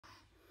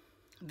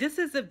This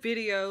is a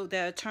video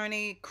that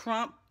Attorney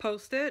Crump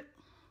posted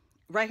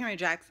right here in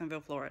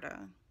Jacksonville, Florida.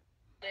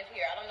 Live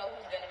here. I don't know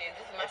whose gun it is.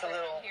 This is my first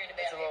time hearing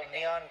about it. It's a little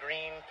neon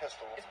green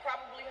pistol. It's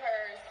probably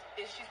hers.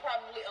 She's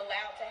probably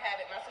allowed to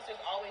have it. My sister's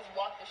always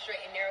walked the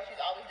straight and narrow.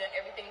 She's always done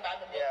everything by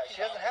the book. Yeah,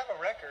 she doesn't have a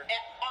record.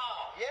 At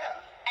all. Yeah.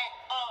 At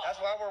all. That's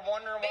why we're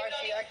wondering why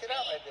she acted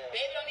out like that.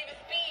 Baby don't even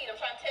speed. I'm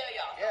trying to tell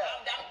y'all. Yeah.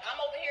 So I'm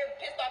over here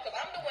pissed off because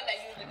I'm the one that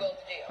usually goes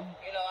to jail.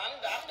 You know, I'm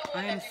the one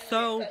I am that's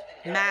so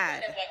usually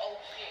mad that's like, oh,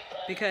 shit.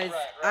 because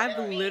I've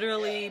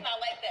literally Not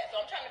like that. So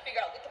I'm trying to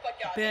figure out what the fuck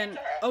y'all been did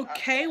to her.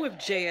 okay with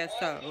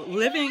JSO,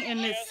 living in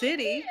this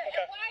city.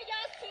 Why are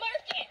y'all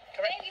smirking?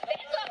 Baby,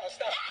 back up.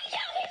 Stop.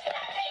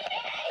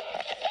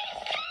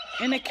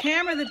 And the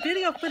camera, the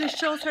video footage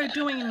shows her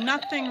doing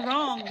nothing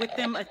wrong with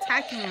them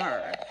attacking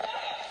her.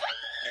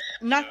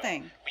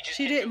 Nothing.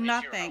 She did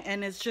nothing.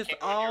 And it's just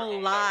all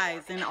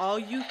lies. And all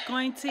you're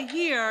going to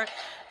hear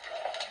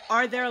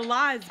are their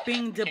lies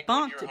being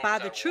debunked by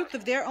the truth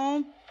of their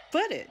own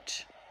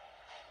footage.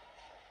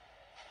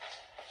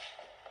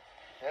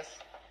 Yes?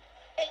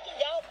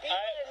 Y'all beat her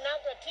and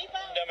knocked her teeth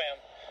out? No, ma'am.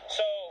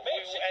 So,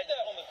 she did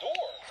that on the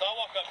door. So I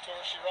walk up to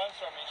her, she runs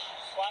from me, she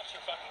slaps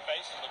her fucking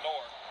face in the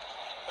door.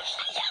 But she...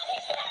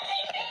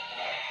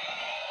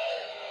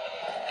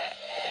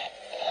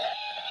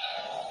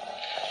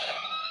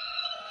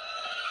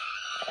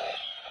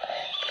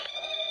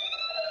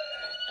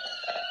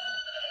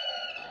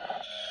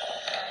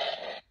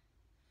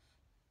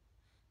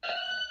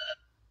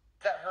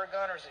 Is that her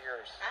gun or is it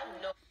yours? I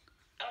don't know.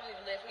 I don't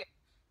even live here.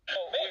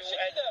 Oh, man, she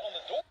did that on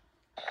the door.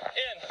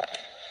 In.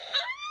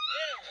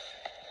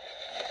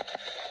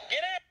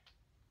 Get in.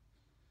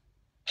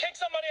 Kick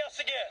somebody else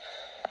again.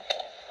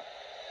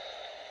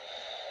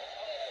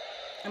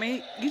 I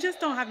mean, you just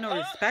don't have no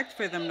respect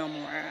for them no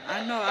more.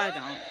 I know I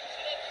don't.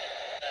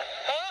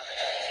 Huh?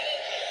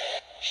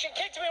 She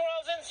kicked me when I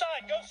was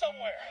inside. Go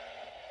somewhere.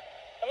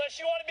 Unless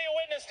you want to be a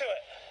witness to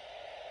it.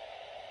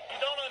 You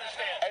don't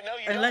understand. I know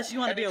you Unless don't. you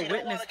want to And be if a you don't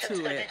witness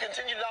wanna to If it. you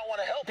continue to not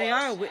want to help They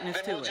us, are a witness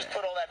then to we'll it. just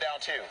put all that down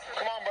too.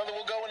 Come on, brother,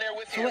 we'll go in there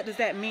with So you. what does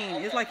that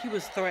mean? It's like he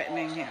was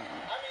threatening him.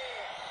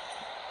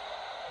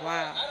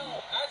 Wow.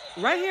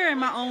 Right here in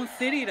my own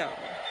city, though.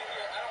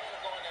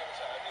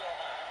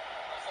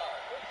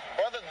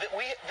 Brother,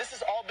 this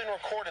has all been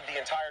recorded the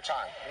entire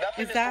time.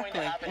 Nothing Exactly. is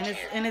going to happen to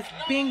you. And it's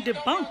being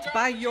debunked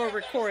by your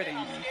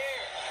recordings.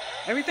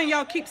 Everything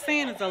y'all keep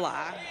saying is a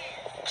lie.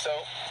 So,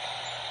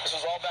 this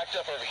was all backed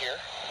up over here.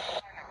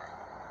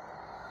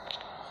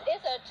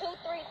 It's a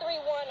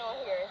 2331 on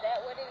here. Is that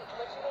what you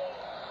need?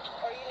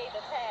 Or you need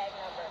the tag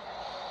number?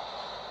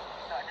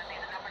 No, I just need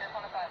the number that's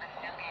on the side. It's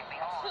just being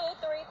behind.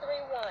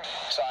 2331.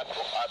 So I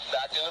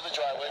backed into the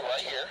driveway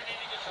right here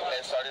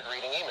and started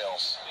reading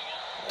emails.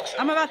 So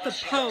I'm about to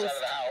she comes post out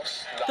of the house,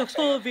 the knocks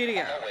full on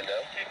video. my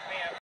window.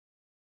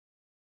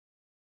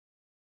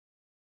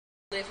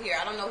 Live here.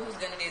 I don't know whose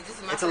gun it is. This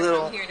is my It's first a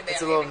little time hearing about it.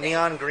 It's a little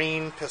neon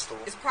green pistol.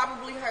 It's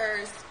probably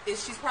hers.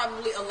 She's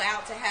probably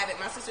allowed to have it.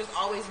 My sister's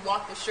always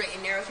walked the straight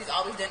and narrow. She's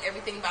always done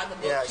everything by the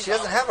book. Yeah, She's she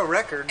doesn't always, have a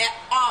record. at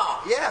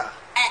all. Yeah.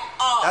 At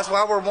all. That's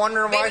why we're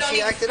wondering why Baby don't she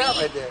even acted out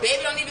speed. like that.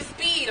 Baby don't even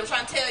speed. I'm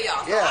trying to tell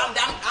y'all. So Yeah.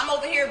 I'm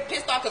over here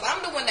pissed off because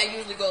I'm the one that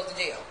usually goes to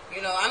jail.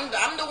 You know, I'm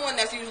the one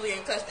that's usually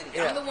in custody.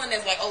 Yeah. I'm the one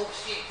that's like, oh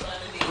shit.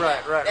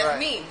 Right, That's right.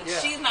 me. But Yeah.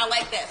 she's not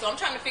like that. So I'm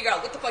trying to figure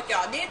out what the fuck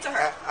y'all did to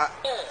her.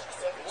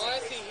 Why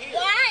is he here?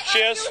 Why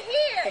She are is? you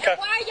here? Okay.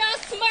 Why are y'all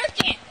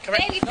smirking? Come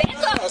here. Baby,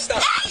 back up.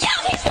 Stop.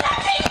 Y'all be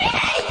smirking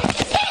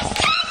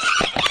me.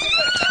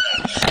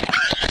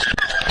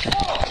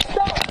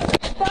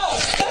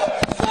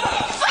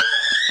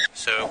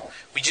 So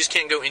we just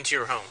can't go into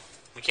your home.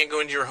 We can't go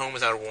into your home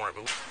without a warrant.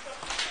 But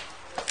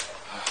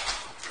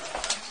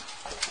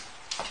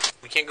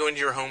we can't go into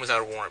your home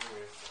without a warrant.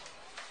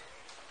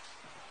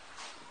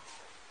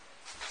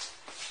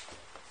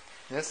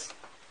 Yes?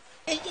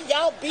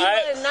 Y'all beat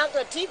her and knocked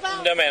her teeth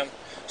out? No, ma'am.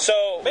 So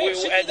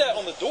she did that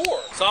on the door.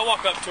 So I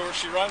walk up to her,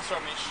 she runs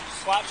from me,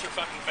 she slaps her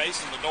fucking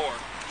face in the door.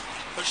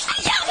 But she...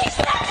 Y'all be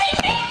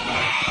smirking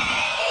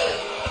me.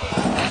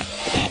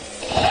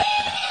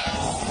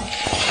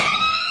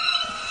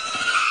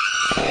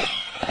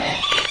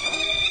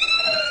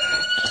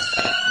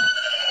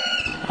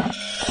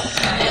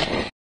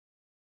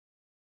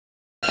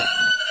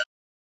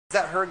 Is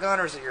that her gun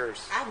or is it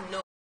yours? I have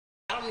no.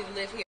 I don't even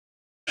live here.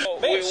 Oh,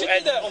 man, she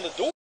did that on the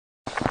door.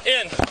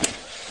 In.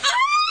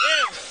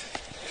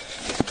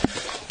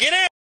 Get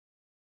in.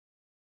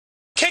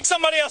 Kick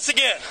somebody else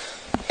again.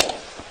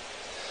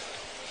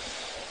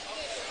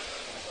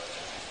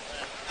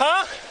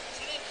 Huh?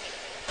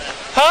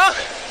 Huh?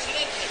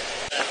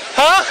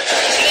 Huh?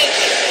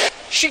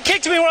 She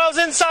kicked me when I was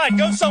inside.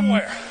 Go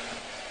somewhere.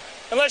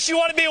 Unless you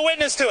want to be a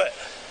witness to it.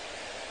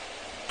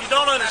 You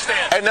don't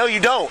understand. And no, you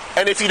don't.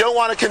 And if you don't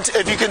want to,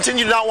 if you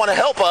continue to not want to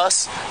help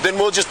us, then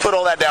we'll just put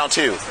all that down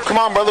too. Come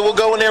on, brother, we'll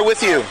go in there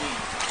with you.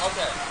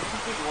 Okay.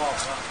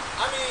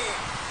 I mean,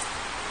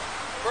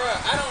 bruh,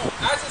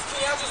 I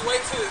just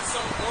wait till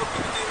some more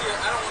people get here.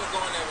 I don't want to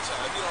go in there with y'all,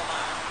 if you don't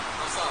mind.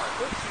 I'm sorry.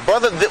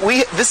 Brother,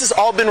 this has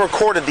all been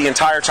recorded the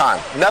entire time.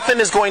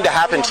 Nothing is going to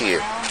happen to you.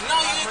 No,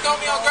 you didn't throw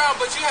me on the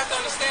ground, but you have to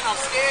understand I'm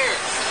scared.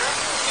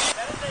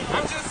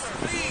 I'm just,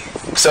 please.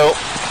 So,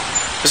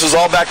 this was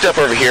all backed up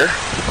over here.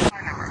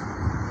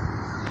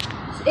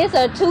 It's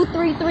a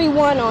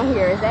 2331 on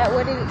here. Is that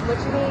what you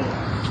need?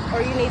 Or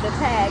you need the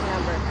tag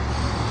number?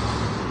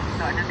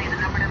 No, I just need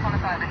the number that's on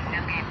the side. That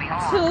just gave me on.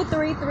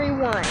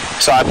 2331.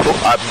 So I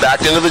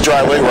backed into the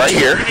driveway right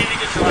here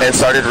and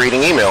started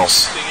reading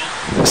emails.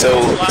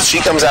 So she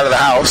comes out of the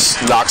house,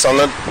 knocks on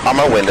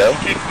my window.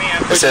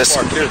 It says,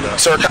 "Sir,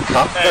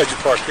 huh? Why'd you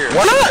park here?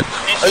 Why not?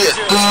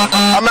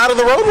 I'm out of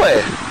the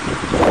roadway."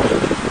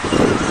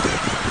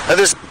 And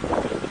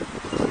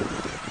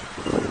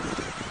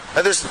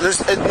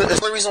the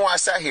only reason why I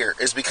sat here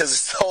is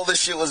because all this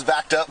shit was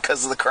backed up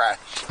because of the crash.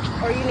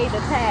 Or you need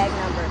the tag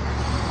number?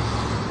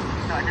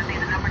 No, I just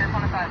need the number that's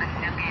on the side. That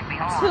just gave me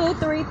on.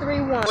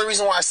 2331. The only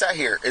reason why I sat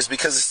here is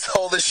because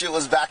all this shit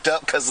was backed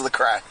up because of the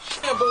crash.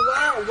 Yeah, but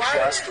why?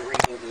 Just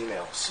reading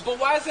emails. But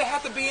why does it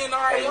have to be in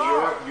our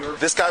yard?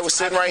 This guy was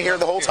sitting right here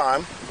the whole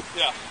time.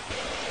 Yeah.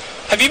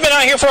 Have you been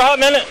out here for a hot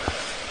minute?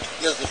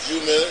 Just a few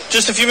minutes.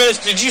 Just a few minutes.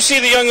 Did you see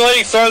the young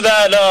lady throw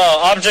that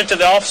object at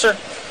the officer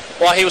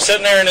while he was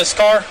sitting there in his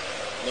car?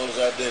 No,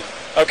 I didn't.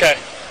 Okay.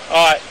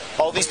 All right.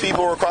 All these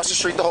people were across the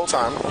street the whole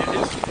time.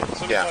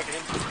 Yeah.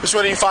 Which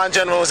one of you fine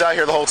gentlemen was out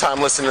here the whole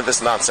time listening to this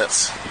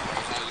nonsense?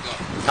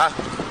 Huh?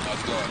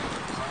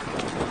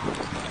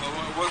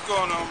 What's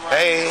going on, right?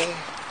 Hey.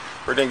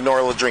 We're gonna ignore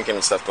all the drinking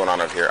and stuff going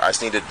on over here. I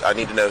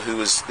need to know who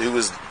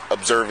was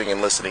observing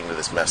and listening to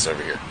this mess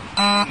over here.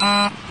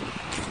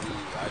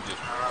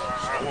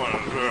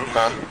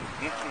 Huh?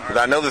 But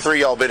I know the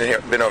three of y'all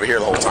been over here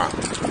the whole time.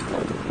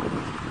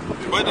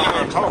 What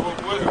are you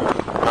talking with?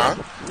 Huh?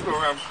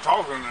 I'm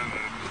talking and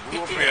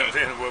we're paying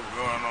attention to what's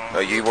going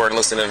on. You weren't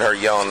listening to her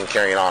yelling and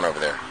carrying on over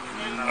there.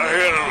 I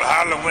heard them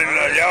hollering when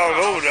y'all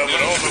was over there, but I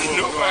don't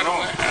know what's going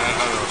on.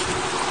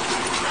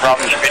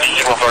 Property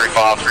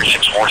 5435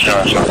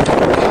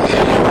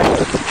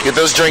 3647. Get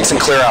those drinks and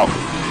clear out.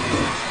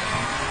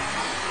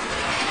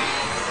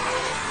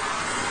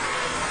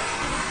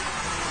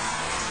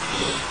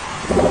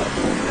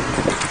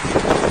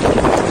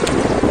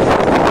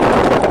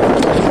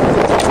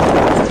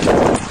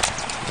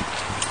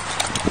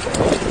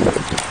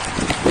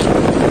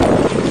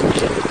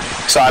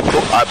 So I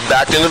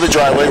backed into the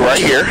driveway right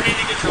here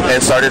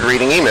and started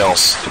reading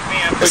emails.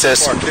 It says,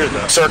 "Sir,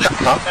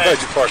 huh?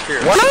 Why'd you park here?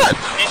 Why not?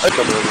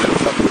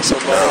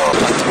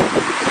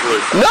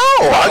 No,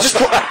 I just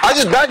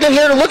backed in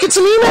here to look at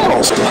some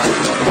emails.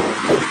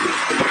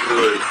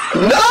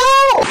 No.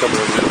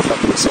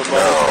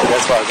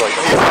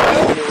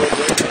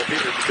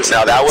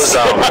 Now that was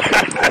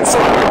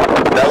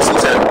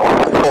Lieutenant.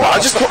 Oh,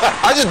 I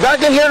just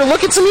backed in here to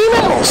look at some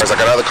emails. I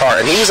got out of the car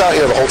and he was out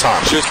here the whole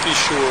time. Just be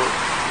sure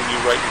when you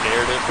write your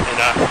narrative, and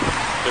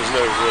there's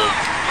no real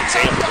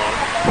examples on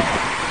it.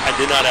 I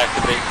did not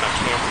activate my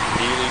camera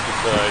immediately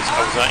because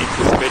I was not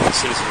anticipating the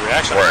citizen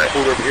reaction. Right. I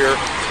pulled over here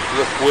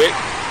real quick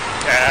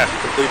after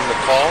completing the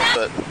call.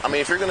 But I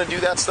mean, if you're going to do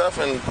that stuff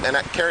and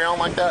carry on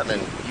like that, then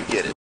you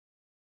get it.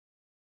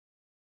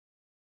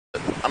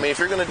 I mean, if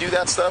you're going to do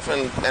that stuff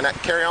and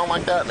carry on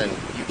like that, then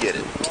you get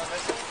it.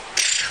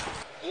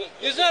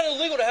 It's not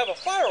illegal to have a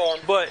firearm,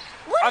 but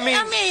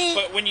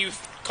but when you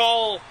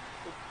call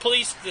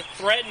police to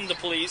threaten the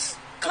police.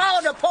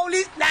 Call the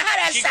police. Now how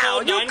that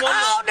sound? You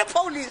call the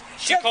police.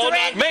 She called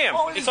ma'am.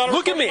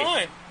 Look at me.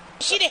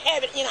 She didn't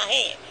have it in her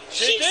hand.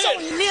 She's so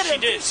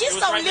little. She's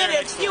so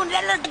little. You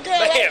that little girl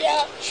right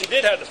there. She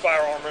did have the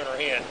firearm in her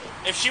hand.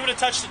 If she would have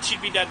touched it, she'd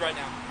be dead right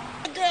now.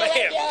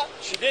 Ma'am,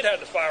 she did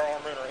have the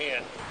firearm in her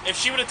hand. If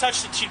she would have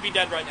touched it, she'd be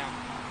dead right now.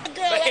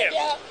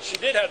 Ma'am, she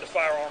did have the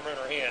firearm in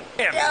her hand.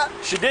 Ma'am,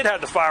 she did have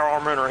the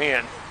firearm in her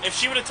hand. If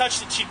she would have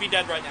touched it, she'd be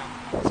dead right now.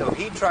 So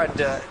he tried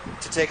to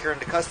take her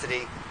into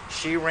custody.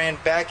 She ran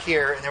back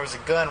here, and there was a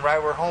gun right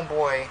where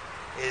homeboy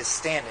is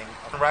standing.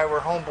 Right where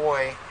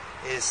homeboy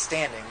is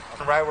standing.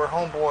 Right where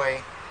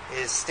homeboy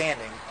is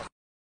standing.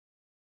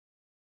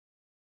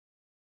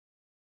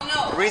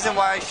 The reason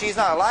why she's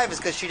not alive is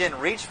because she didn't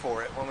reach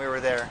for it when we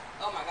were there.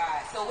 Oh my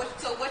God!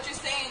 So what you're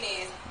saying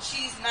is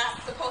she's not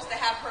supposed to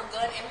have her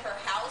gun in her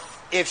house?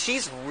 If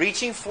she's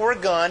reaching for a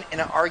gun in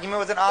an argument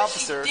with an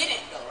officer, she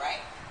didn't though,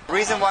 right? The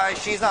reason why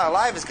she's not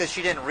alive is because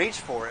she didn't reach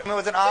for it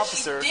with an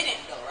officer. She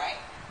didn't though, right?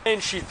 And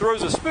she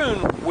throws a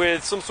spoon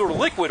with some sort of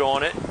liquid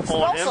on it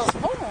on him.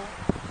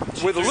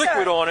 With a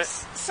liquid on it.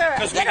 Sir,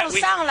 that don't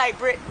sound like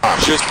Brit.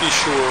 Just be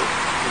sure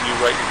when you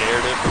write your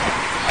narrative.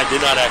 I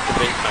did not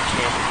activate my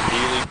camera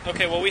immediately.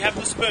 Okay, well, we have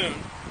the spoon.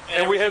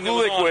 And we have the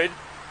liquid.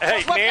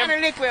 Hey, what kind of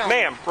liquid?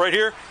 Ma'am, right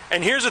here.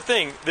 And here's the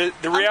thing. The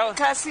reality.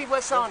 Can I see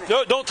what's on it?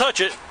 No, don't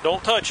touch it.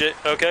 Don't touch it,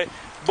 okay?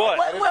 But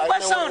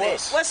what's on it?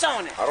 What's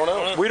on it? I don't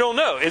know. We don't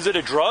know. Is it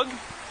a drug?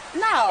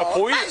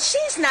 No,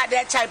 she's not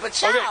that type of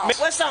child. Okay.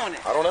 What's on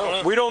it? I don't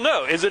know. We don't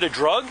know. Is it a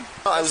drug?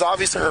 It was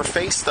obvious to her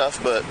face stuff,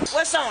 but...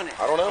 What's on it?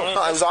 I don't know. It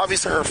was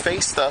obvious to her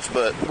face stuff,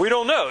 but... We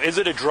don't know. Is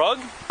it a drug?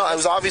 It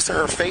was obvious to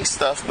her face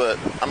stuff, but...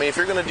 I mean, if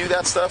you're going to do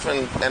that stuff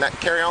and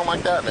carry on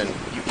like that, then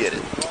you get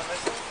it.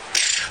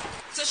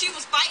 So she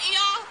was fighting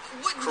y'all?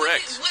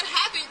 Correct. What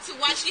happened to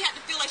why she had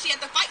to feel like she had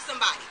to fight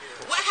somebody?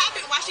 What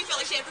happened why she felt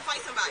like she had to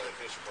fight somebody?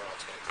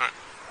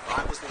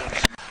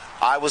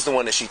 I was the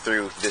one that she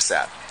threw this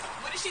at.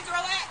 What did she throw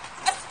at?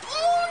 A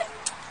spoon?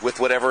 With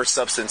whatever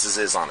substances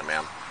is on it,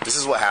 ma'am. This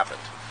is what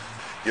happened.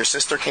 Your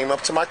sister came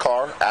up to my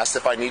car, asked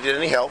if I needed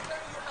any help.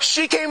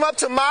 She came up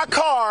to my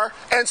car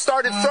and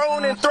started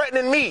throwing and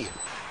threatening me.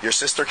 Your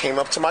sister came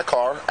up to my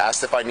car,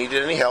 asked if I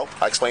needed any help.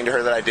 I explained to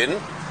her that I didn't,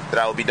 that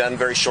I will be done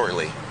very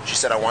shortly. She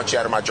said, I want you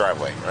out of my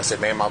driveway. I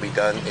said, ma'am, I'll be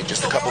done in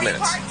just a couple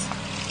minutes.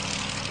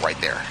 Right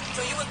there.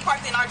 So you was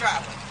parked in our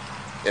driveway?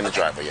 In the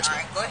driveway, yes, ma'am.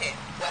 All right, go ahead.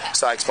 What happened?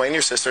 So I explained to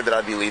your sister that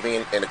I'd be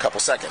leaving in a couple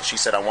seconds. She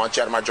said, I want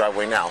you out of my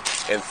driveway now,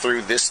 and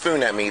threw this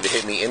spoon at me that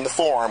hit me in the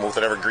forearm with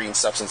whatever green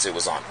substance it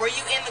was on. Were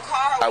you in the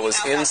car? I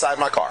was inside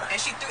my car. And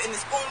she threw, and the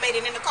spoon made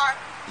it in the car?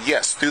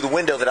 Yes, through the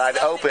window that I'd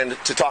opened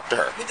to talk to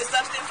her. With the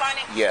substance on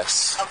it?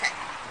 Yes. Okay.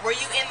 Were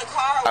you in the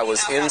car? I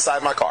was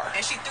inside my car.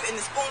 And she threw, and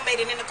the spoon made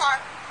it in the car?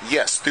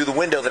 Yes, through the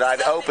window that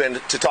I'd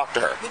opened to talk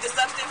to her. With the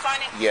substance on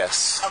it?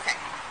 Yes. Okay.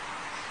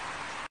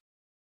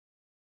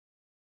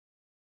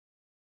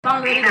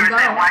 I'm ready to go.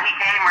 Why he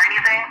came or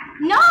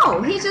anything?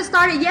 No, he just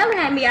started yelling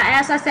at me.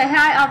 I said,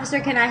 hi officer,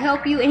 can I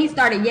help you? And he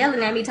started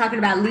yelling at me, talking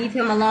about leave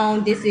him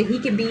alone. He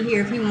can be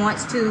here if he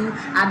wants to.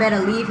 I better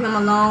leave him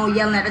alone,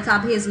 yelling at the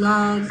top of his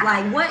lungs.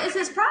 Like, what is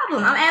his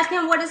problem? I'm asking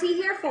him, what is he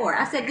here for?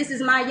 I said, this is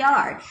my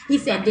yard. He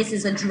said, this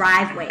is a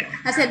driveway.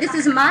 I said, this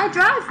is my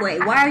driveway.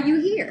 Why are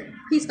you here?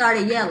 He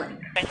started yelling.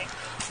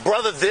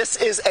 Brother, this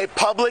is a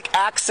public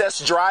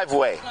access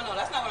driveway. No,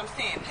 that's not what I'm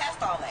saying.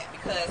 Past all that,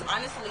 because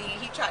honestly,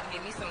 he tried to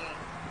give me some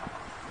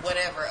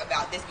whatever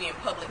about this being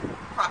public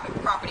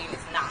property, and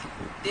it's not.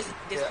 This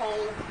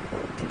whole,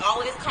 all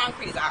of this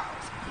concrete is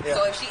ours. Yeah.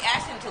 So if she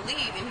asked him to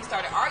leave and he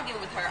started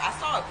arguing with her, I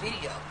saw a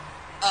video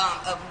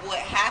of what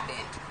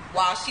happened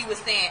while she was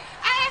saying,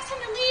 I asked him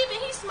to leave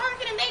and he's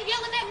smirking and they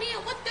yelling at me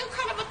and what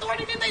kind of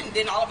authority did they? And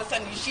then all of a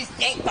sudden she's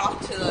yanked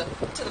off to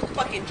the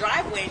fucking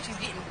driveway and she's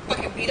getting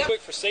fucking beat up. Quick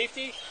for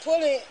safety.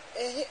 Pulling,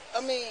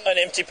 an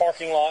empty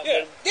parking lot.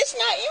 Yeah. This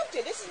not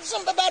empty. This is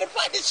something about a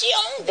part that she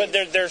owns. But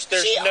there's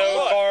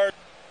no car.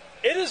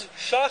 It is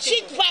shocking.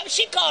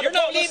 She called You're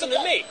the not police. listening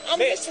to me. I'm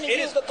listening to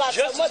you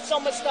because so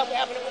much stuff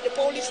happening with the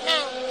police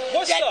now.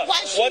 What stuff?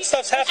 What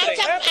stuff's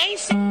happening? I ain't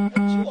seen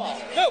you all.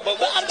 No,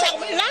 but I'm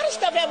talking a lot of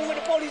stuff happening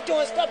with the police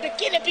doing stuff. They're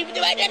killing people.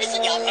 Right there, there's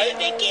a young man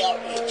they killed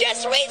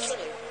just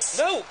recently.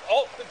 No,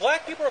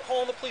 black people are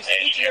calling the police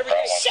each and every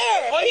day.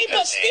 Sure,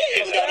 people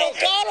still, even though they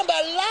call them, but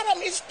a lot of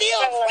them is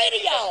still afraid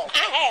of y'all.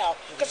 I have,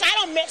 because I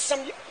done met some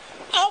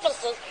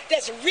officers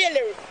that's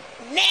really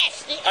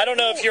nasty. I don't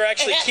know if you're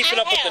actually keeping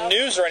up with the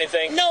news or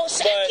anything. No,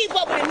 so I keep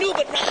up with the news,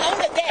 but not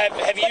only that.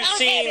 Have you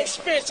seen? I had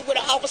experience with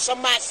an officer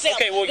myself.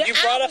 Okay, well, you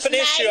brought up an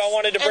issue I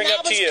wanted to bring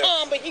up to you.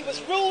 Calm, but he was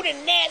rude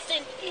and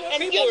nasty,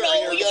 and people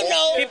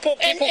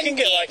can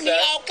get like that.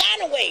 all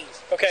kind of ways.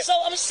 Okay. So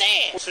I'm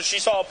saying. So she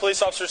saw a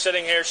police officer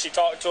sitting here. She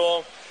talked to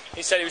him.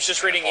 He said he was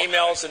just reading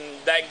emails, and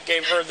that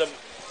gave her the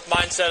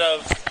mindset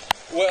of,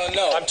 well,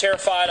 no. I'm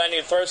terrified. I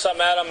need to throw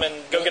something at him and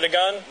go get a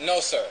gun? No,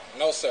 sir.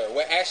 No, sir.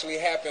 What actually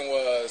happened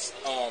was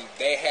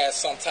they had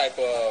some type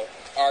of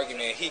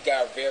argument. He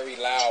got very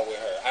loud with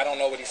her. I don't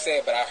know what he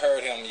said, but I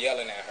heard him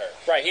yelling at her.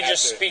 Right. He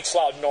just speaks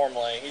loud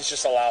normally. He's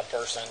just a loud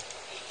person.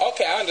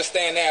 Okay, I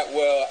understand that.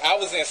 Well, I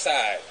was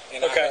inside.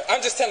 And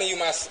I'm just telling you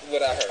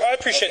what I heard. I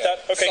appreciate that.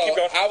 Okay, so keep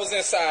going. I was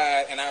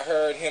inside, and I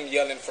heard him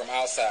yelling from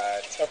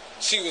outside.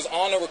 She was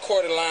on the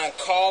recorded line,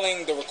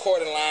 calling the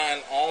recorded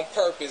line on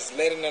purpose,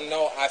 letting them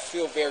know I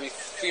feel very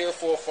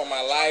fearful for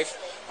my life.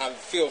 I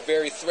feel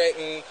very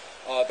threatened.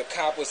 The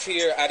cop was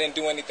here. I didn't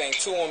do anything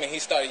to him, and he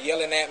started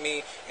yelling at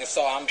me. And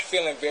so I'm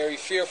feeling very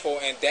fearful,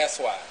 and that's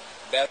why.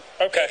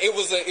 Okay. It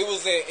was you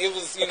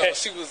know,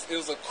 it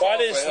was a call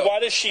for help.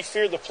 Why does she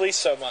fear the police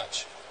so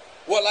much?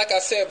 Well, like I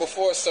said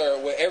before, sir,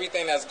 with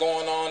everything that's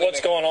going on. What's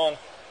going on?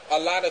 A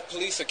lot of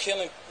police are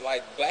killing,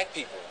 like, black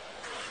people.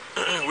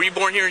 Were you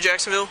born here in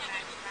Jacksonville?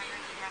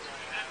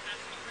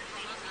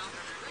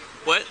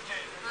 What?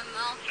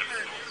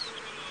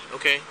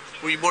 Okay.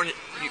 Were you born?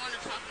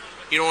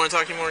 You don't want to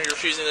talk anymore? You're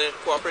refusing to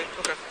cooperate?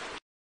 Okay.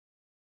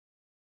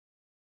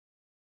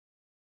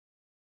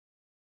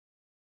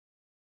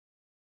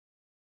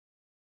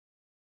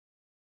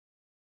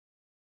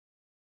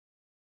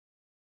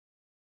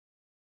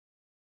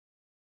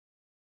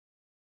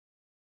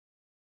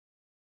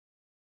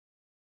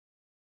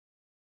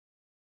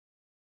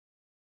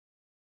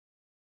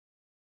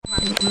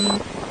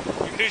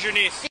 Who's your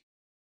niece?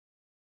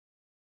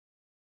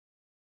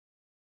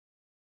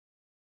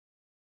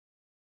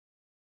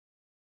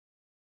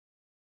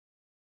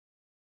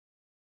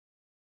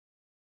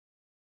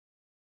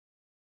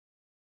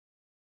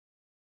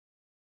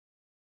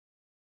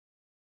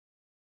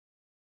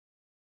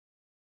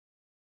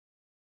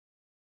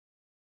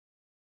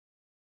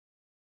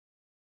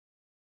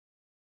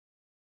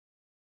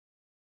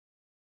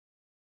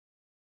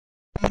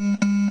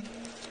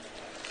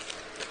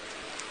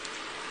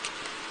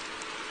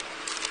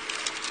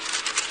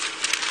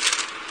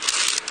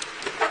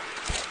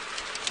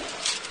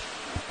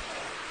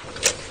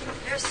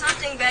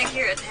 back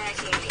here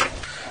attacking me.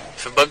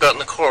 If a bug got in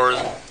the car,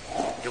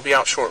 you'll be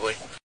out shortly.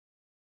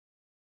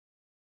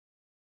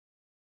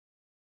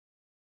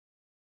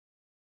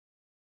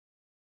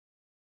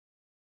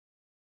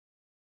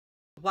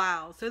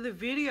 Wow. So the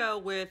video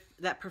with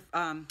that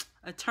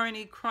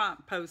attorney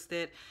Crump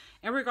posted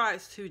in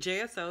regards to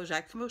JSO,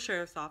 Jacksonville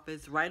Sheriff's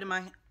Office, right in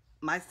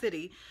my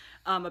city,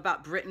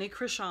 about Brittany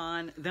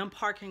Krishan, them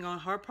parking on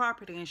her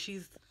property, and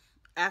she's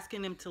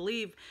asking them to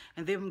leave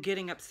and them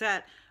getting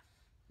upset.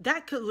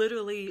 That could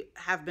literally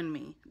have been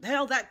me.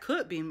 Hell, that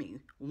could be me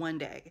one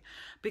day.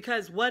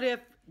 Because what if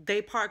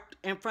they parked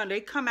in front,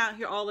 they come out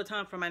here all the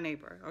time for my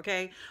neighbor,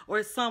 okay?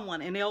 Or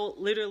someone, and they'll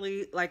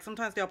literally, like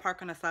sometimes they'll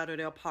park on the side or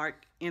they'll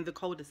park in the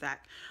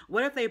cul-de-sac.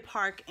 What if they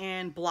park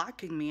and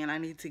blocking me and I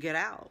need to get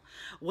out?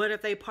 What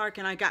if they park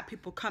and I got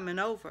people coming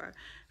over?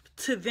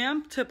 To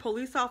them, to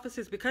police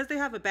officers, because they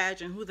have a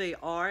badge and who they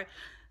are,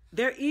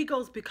 their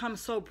egos become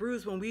so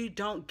bruised when we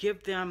don't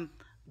give them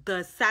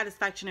the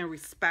satisfaction and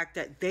respect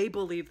that they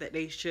believe that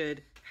they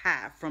should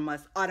have from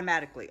us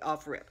automatically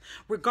off rip,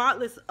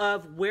 regardless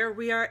of where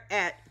we are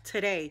at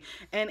today.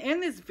 And in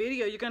this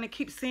video, you're going to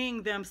keep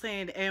seeing them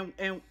saying,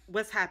 and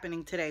what's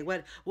happening today?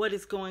 What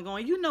is going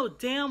on? You know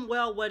damn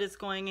well what is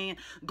going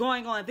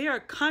on. They are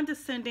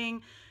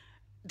condescending,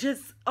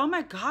 just, oh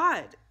my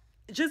God.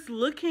 Just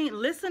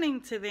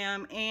listening to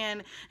them,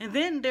 and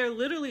then they're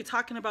literally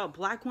talking about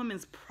black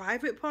women's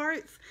private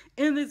parts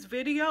in this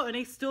video, and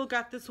they still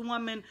got this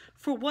woman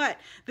for what?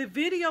 The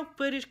video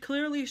footage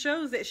clearly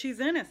shows that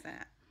she's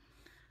innocent.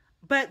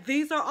 But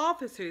these are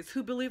officers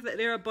who believe that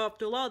they're above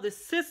the law. The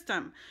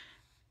system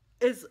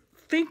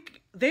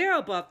think they're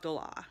above the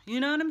law. You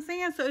know what I'm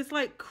saying? So it's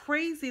like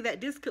crazy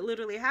that this could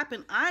literally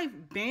happen.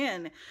 I've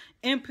been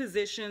in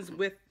positions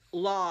with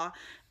law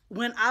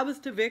when I was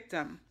the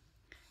victim.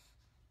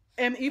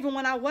 And even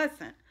when I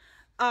wasn't.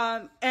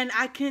 And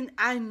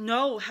I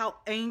know how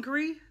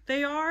angry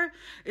they are.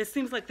 It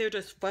seems like they're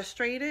just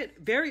frustrated,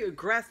 very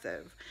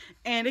aggressive.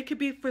 And it could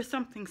be for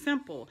something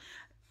simple.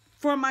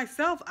 For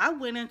myself, I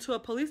went into a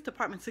police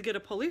department to get a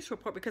police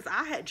report because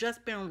I had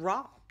just been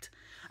robbed.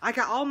 I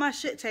got all my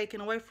shit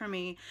taken away from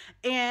me.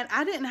 And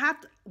I didn't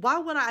have to, why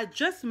would I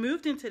just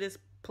moved into this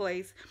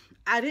place?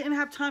 I didn't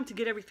have time to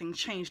get everything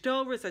changed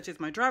over, such as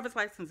my driver's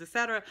license,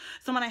 etc.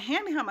 So when I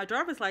handed him my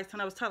driver's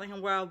license, I was telling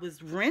him where I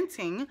was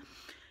renting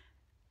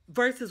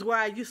versus where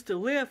I used to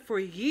live for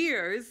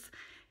years.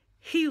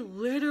 He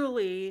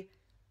literally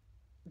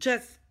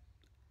just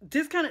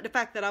discounted the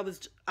fact that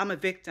I'm a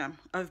victim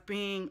of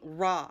being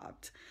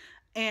robbed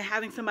and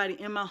having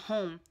somebody in my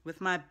home with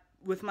my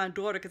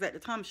daughter, because at the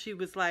time she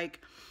was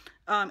like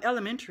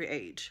elementary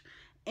age,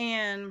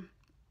 and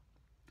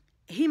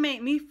he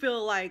made me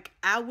feel like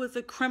I was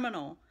a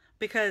criminal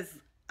because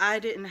I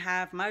didn't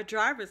have my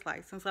driver's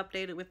license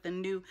updated with the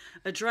new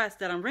address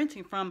that I'm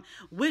renting from,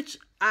 which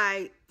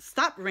I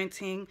stopped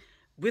renting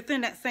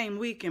within that same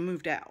week and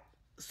moved out.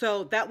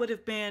 So that would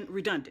have been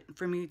redundant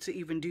for me to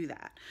even do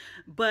that.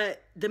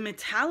 But the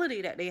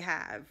mentality that they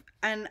have,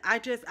 and I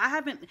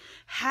haven't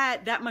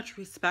had that much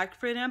respect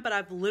for them, but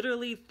I've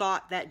literally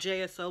thought that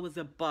JSO was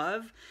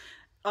above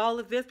all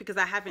of this because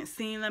I haven't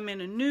seen them in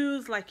the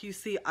news like you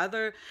see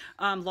other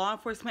law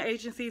enforcement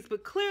agencies,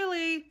 but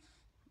clearly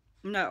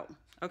no.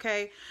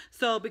 Okay,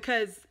 so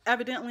because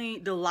evidently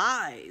the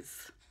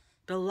lies,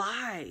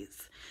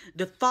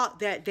 the thought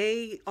that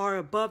they are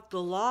above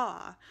the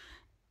law,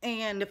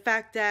 and the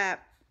fact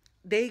that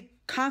they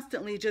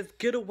constantly just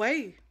get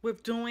away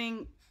with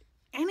doing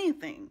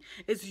anything.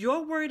 It's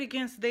your word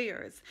against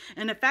theirs.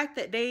 And the fact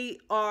that they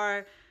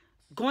are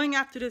going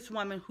after this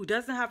woman who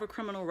doesn't have a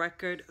criminal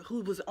record, who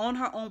was on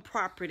her own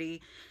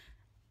property,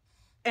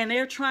 and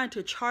they're trying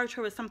to charge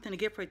her with something to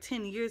give her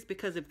 10 years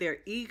because of their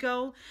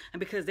ego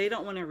and because they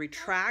don't want to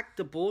retract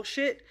the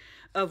bullshit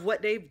of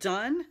what they've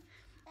done.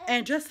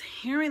 And just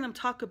hearing them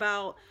talk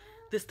about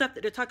the stuff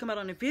that they're talking about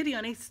on the video,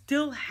 and they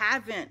still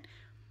haven't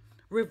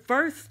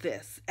reversed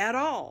this at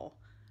all,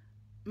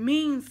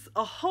 means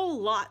a whole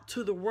lot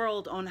to the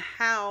world on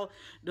how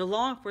the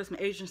law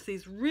enforcement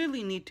agencies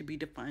really need to be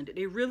defunded.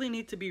 They really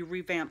need to be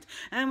revamped.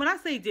 And when I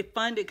say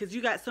defunded, because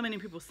you got so many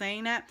people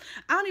saying that,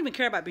 I don't even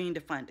care about being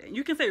defunded.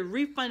 You can say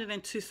refunded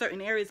into certain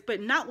areas,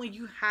 but not when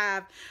you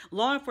have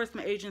law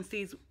enforcement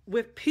agencies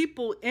with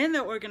people in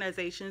their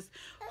organizations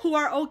who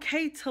are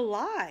okay to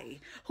lie,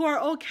 who are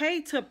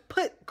okay to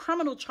put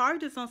criminal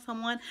charges on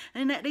someone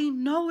and that they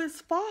know is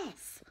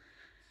false.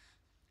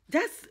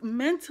 That's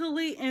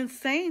mentally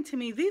insane to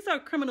me. These are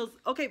criminals.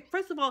 Okay,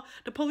 first of all,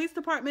 the police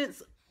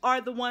departments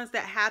are the ones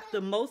that have the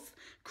most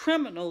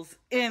criminals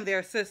in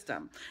their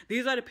system.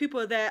 These are the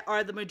people that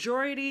are the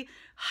majority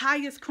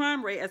highest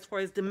crime rate as far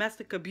as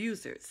domestic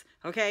abusers.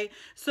 Okay,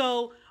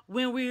 so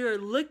when we are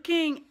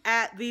looking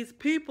at these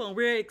people and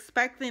we're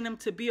expecting them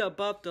to be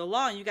above the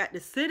law, and you got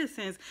the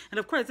citizens, and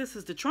of course this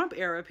is the Trump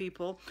era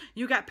people,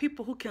 you got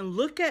people who can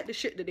look at the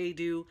shit that they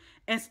do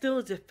and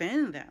still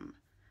defend them.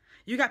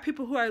 You got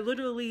people who are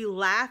literally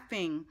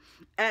laughing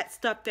at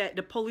stuff that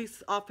the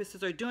police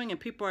officers are doing and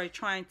people are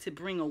trying to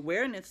bring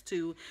awareness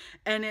to.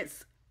 And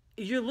it's,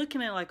 you're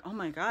looking at like, oh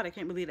my God, I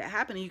can't believe that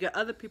happened. And you got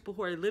other people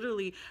who are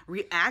literally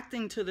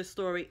reacting to the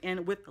story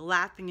and with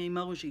laughing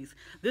emojis.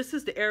 This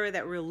is the era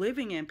that we're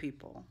living in,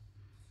 people.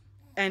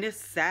 And it's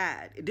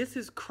sad. This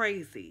is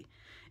crazy.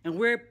 And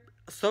we're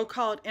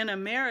so-called in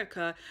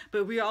America,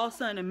 but we're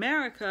also in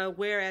America,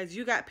 whereas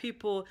you got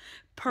people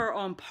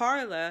on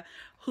Parler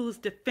who's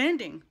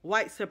defending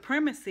white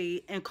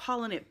supremacy and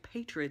calling it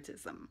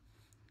patriotism.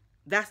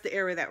 That's the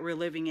era that we're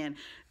living in.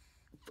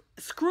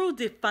 Screw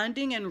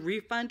defunding and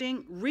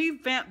refunding.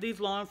 Revamp these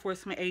law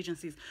enforcement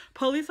agencies.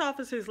 Police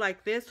officers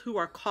like this who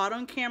are caught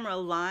on camera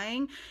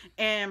lying,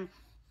 and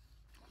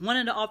one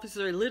of the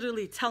officers are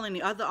literally telling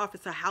the other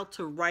officer how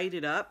to write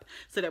it up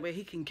so that way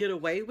he can get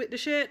away with the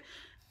shit.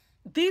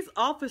 These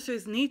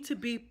officers need to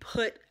be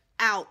put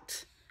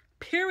out.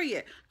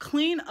 Period.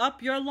 Clean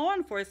up your law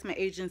enforcement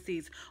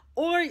agencies,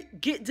 or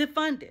get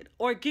defunded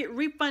or get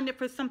refunded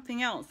for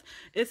something else.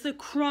 It's a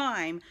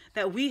crime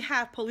that we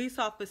have police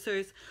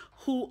officers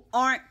who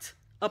aren't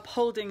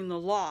upholding the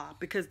law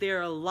because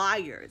they're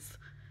liars.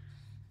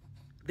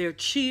 They're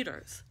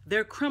cheaters.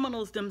 They're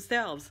criminals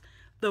themselves.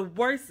 The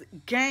worst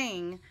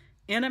gang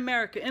in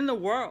America, in the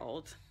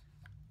world,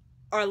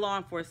 are law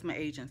enforcement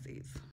agencies.